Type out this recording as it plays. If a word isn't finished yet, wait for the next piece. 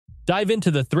Dive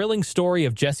into the thrilling story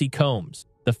of Jessi Combs,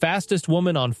 the fastest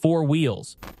woman on four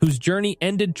wheels, whose journey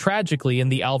ended tragically in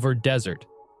the Alvord Desert.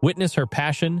 Witness her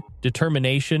passion,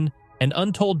 determination, and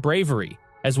untold bravery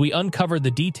as we uncover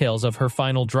the details of her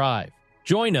final drive.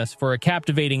 Join us for a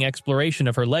captivating exploration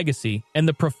of her legacy and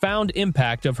the profound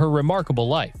impact of her remarkable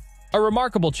life. A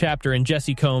remarkable chapter in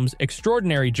Jessi Combs'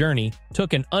 extraordinary journey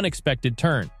took an unexpected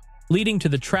turn, leading to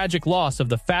the tragic loss of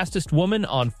the fastest woman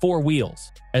on four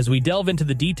wheels. As we delve into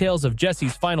the details of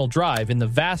Jessi's final drive in the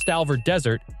vast Alvord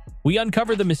Desert, we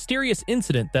uncover the mysterious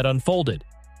incident that unfolded,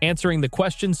 answering the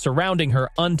questions surrounding her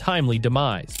untimely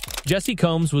demise. Jessi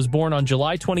Combs was born on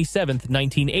July 27,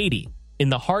 1980, in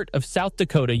the heart of South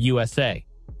Dakota, USA.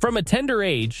 From a tender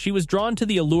age, she was drawn to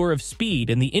the allure of speed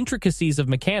and the intricacies of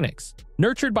mechanics,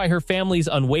 nurtured by her family's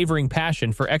unwavering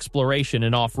passion for exploration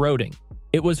and off-roading.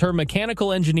 It was her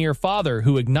mechanical engineer father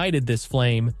who ignited this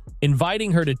flame,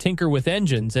 inviting her to tinker with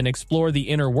engines and explore the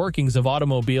inner workings of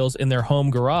automobiles in their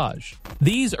home garage.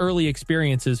 These early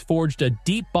experiences forged a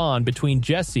deep bond between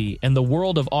Jessi and the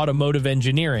world of automotive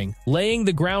engineering, laying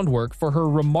the groundwork for her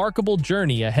remarkable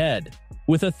journey ahead.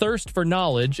 With a thirst for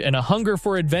knowledge and a hunger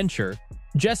for adventure,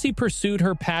 Jessi pursued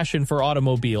her passion for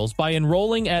automobiles by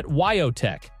enrolling at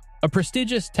Wyotech, a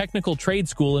prestigious technical trade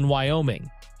school in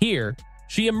Wyoming. Here,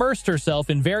 she immersed herself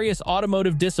in various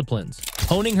automotive disciplines,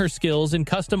 honing her skills in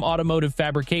custom automotive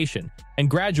fabrication and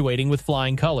graduating with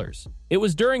flying colors. It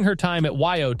was during her time at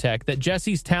Wyotech that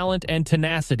Jessi's talent and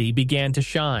tenacity began to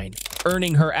shine,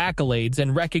 earning her accolades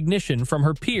and recognition from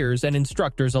her peers and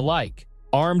instructors alike.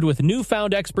 Armed with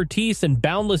newfound expertise and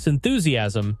boundless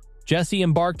enthusiasm, Jessi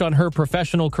embarked on her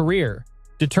professional career,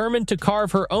 determined to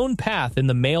carve her own path in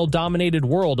the male-dominated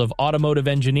world of automotive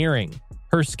engineering.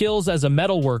 Her skills as a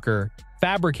metalworker,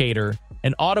 fabricator,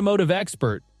 and automotive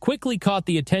expert quickly caught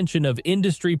the attention of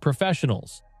industry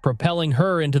professionals, propelling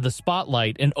her into the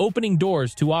spotlight and opening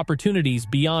doors to opportunities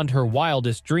beyond her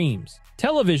wildest dreams.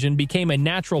 Television became a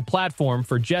natural platform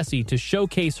for Jessi to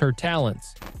showcase her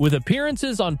talents, with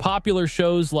appearances on popular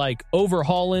shows like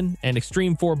Overhaulin' and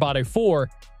Extreme 4x4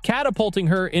 catapulting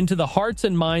her into the hearts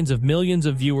and minds of millions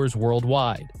of viewers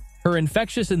worldwide. Her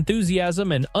infectious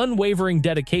enthusiasm and unwavering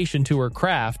dedication to her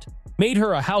craft made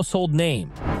her a household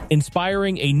name,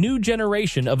 inspiring a new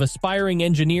generation of aspiring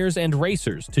engineers and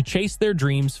racers to chase their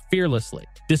dreams fearlessly.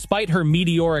 Despite her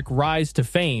meteoric rise to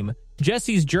fame,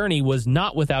 Jessi's journey was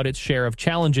not without its share of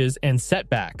challenges and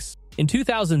setbacks. In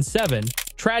 2007,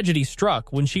 tragedy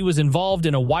struck when she was involved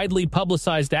in a widely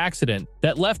publicized accident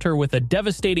that left her with a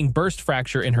devastating burst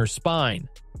fracture in her spine.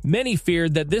 Many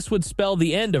feared that this would spell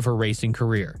the end of her racing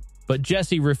career, but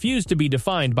Jessi refused to be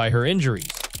defined by her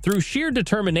injuries. Through sheer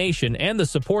determination and the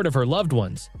support of her loved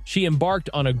ones, she embarked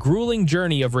on a grueling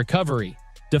journey of recovery,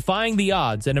 defying the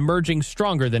odds and emerging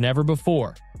stronger than ever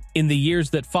before. In the years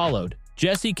that followed,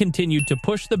 Jessi continued to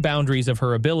push the boundaries of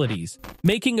her abilities,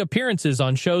 making appearances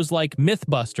on shows like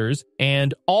Mythbusters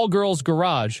and All Girls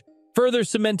Garage, further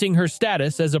cementing her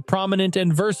status as a prominent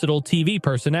and versatile TV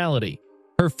personality.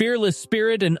 Her fearless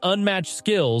spirit and unmatched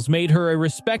skills made her a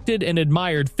respected and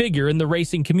admired figure in the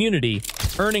racing community,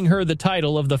 earning her the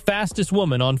title of the fastest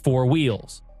woman on four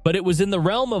wheels. But it was in the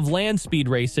realm of land speed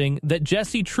racing that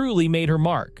Jessi truly made her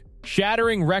mark,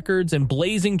 shattering records and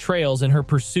blazing trails in her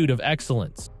pursuit of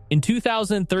excellence. In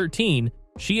 2013,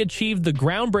 she achieved the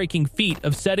groundbreaking feat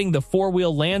of setting the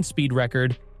four-wheel land speed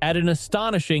record at an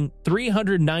astonishing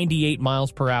 398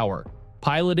 miles per hour,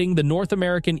 piloting the North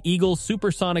American Eagle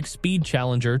Supersonic Speed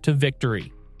Challenger to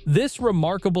victory. This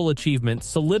remarkable achievement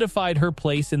solidified her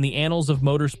place in the annals of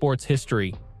motorsports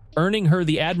history, earning her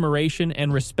the admiration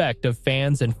and respect of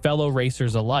fans and fellow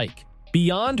racers alike.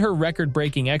 Beyond her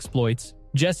record-breaking exploits,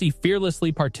 Jessi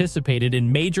fearlessly participated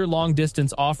in major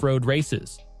long-distance off-road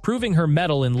races, proving her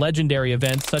mettle in legendary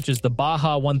events such as the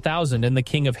Baja 1000 and the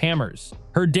King of Hammers.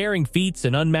 Her daring feats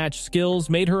and unmatched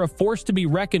skills made her a force to be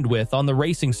reckoned with on the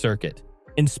racing circuit,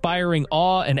 inspiring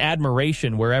awe and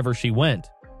admiration wherever she went.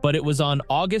 But it was on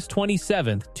August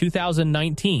 27,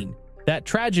 2019, that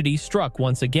tragedy struck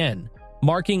once again,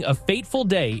 marking a fateful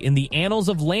day in the annals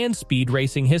of land speed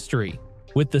racing history.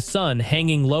 With the sun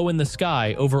hanging low in the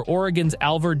sky over Oregon's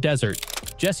Alvord Desert,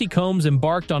 Jessi Combs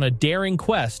embarked on a daring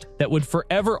quest that would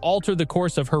forever alter the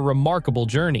course of her remarkable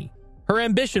journey. Her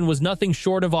ambition was nothing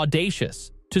short of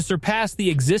audacious: to surpass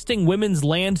the existing women's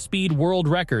land speed world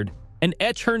record and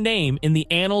etch her name in the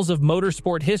annals of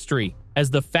motorsport history as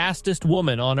the fastest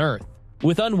woman on Earth.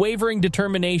 With unwavering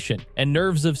determination and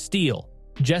nerves of steel,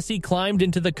 Jessi climbed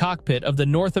into the cockpit of the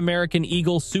North American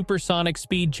Eagle Supersonic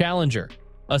Speed Challenger,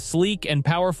 a sleek and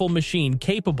powerful machine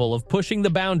capable of pushing the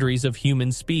boundaries of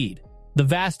human speed. The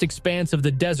vast expanse of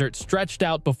the desert stretched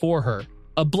out before her,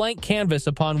 a blank canvas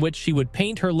upon which she would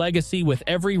paint her legacy with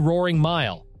every roaring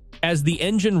mile. As the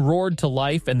engine roared to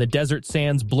life and the desert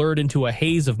sands blurred into a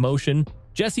haze of motion,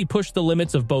 Jessi pushed the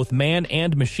limits of both man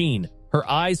and machine, her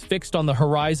eyes fixed on the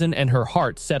horizon and her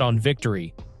heart set on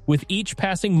victory. With each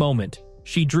passing moment,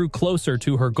 she drew closer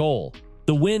to her goal,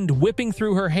 the wind whipping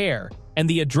through her hair and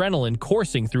the adrenaline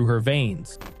coursing through her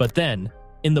veins. But then,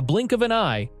 in the blink of an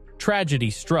eye,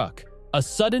 tragedy struck. A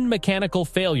sudden mechanical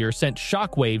failure sent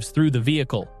shockwaves through the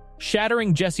vehicle,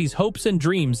 shattering Jessi's hopes and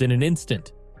dreams in an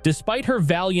instant. Despite her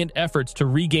valiant efforts to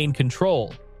regain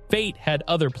control, fate had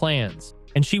other plans,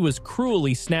 and she was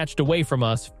cruelly snatched away from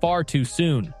us far too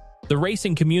soon. The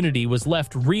racing community was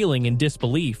left reeling in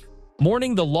disbelief,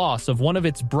 mourning the loss of one of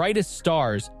its brightest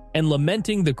stars and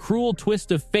lamenting the cruel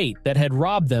twist of fate that had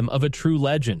robbed them of a true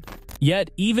legend.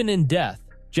 Yet, even in death,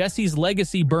 Jessi's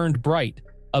legacy burned bright,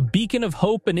 a beacon of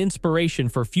hope and inspiration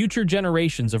for future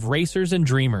generations of racers and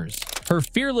dreamers. Her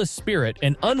fearless spirit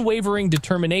and unwavering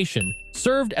determination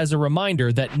served as a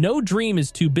reminder that no dream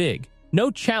is too big,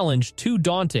 no challenge too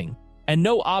daunting, and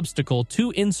no obstacle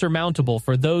too insurmountable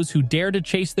for those who dare to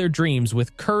chase their dreams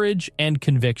with courage and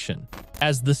conviction.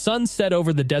 As the sun set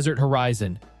over the desert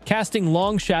horizon, casting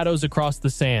long shadows across the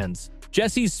sands,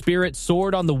 Jessi's spirit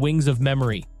soared on the wings of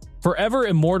memory, forever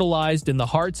immortalized in the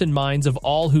hearts and minds of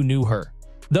all who knew her.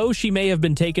 Though she may have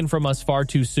been taken from us far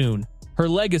too soon, her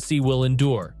legacy will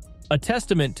endure, a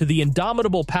testament to the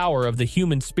indomitable power of the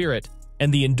human spirit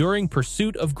and the enduring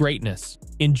pursuit of greatness.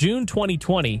 In June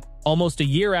 2020, almost a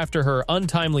year after her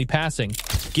untimely passing,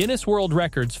 Guinness World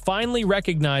Records finally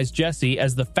recognized Jessi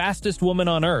as the fastest woman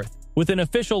on Earth, with an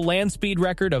official land speed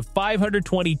record of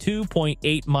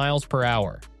 522.8 miles per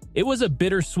hour. It was a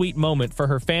bittersweet moment for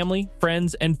her family,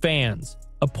 friends, and fans,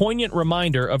 a poignant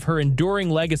reminder of her enduring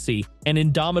legacy and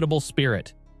indomitable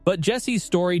spirit. But Jessi's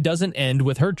story doesn't end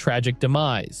with her tragic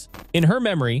demise. In her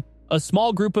memory, a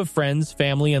small group of friends,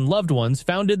 family, and loved ones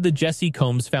founded the Jessi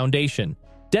Combs Foundation,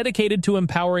 dedicated to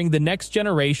empowering the next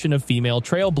generation of female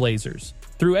trailblazers.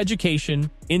 Through education,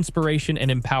 inspiration,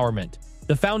 and empowerment,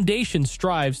 the foundation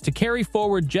strives to carry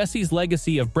forward Jessi's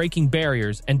legacy of breaking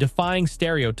barriers and defying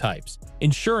stereotypes,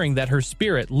 ensuring that her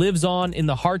spirit lives on in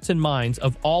the hearts and minds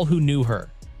of all who knew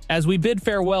her. As we bid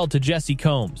farewell to Jessi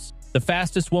Combs, the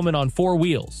fastest woman on four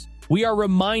wheels, we are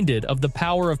reminded of the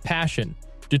power of passion,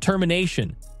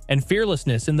 determination, and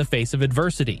fearlessness in the face of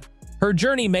adversity. Her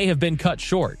journey may have been cut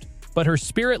short, but her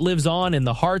spirit lives on in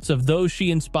the hearts of those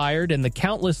she inspired and the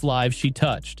countless lives she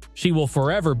touched. She will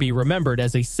forever be remembered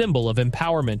as a symbol of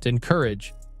empowerment and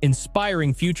courage,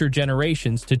 inspiring future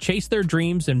generations to chase their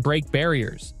dreams and break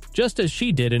barriers, just as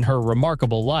she did in her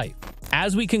remarkable life.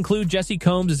 As we conclude Jessi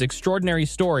Combs' extraordinary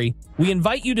story, we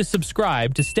invite you to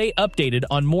subscribe to stay updated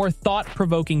on more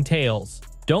thought-provoking tales.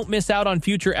 Don't miss out on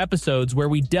future episodes where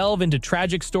we delve into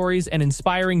tragic stories and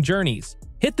inspiring journeys.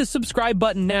 Hit the subscribe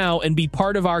button now and be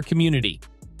part of our community.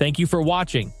 Thank you for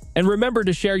watching, and remember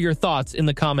to share your thoughts in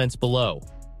the comments below.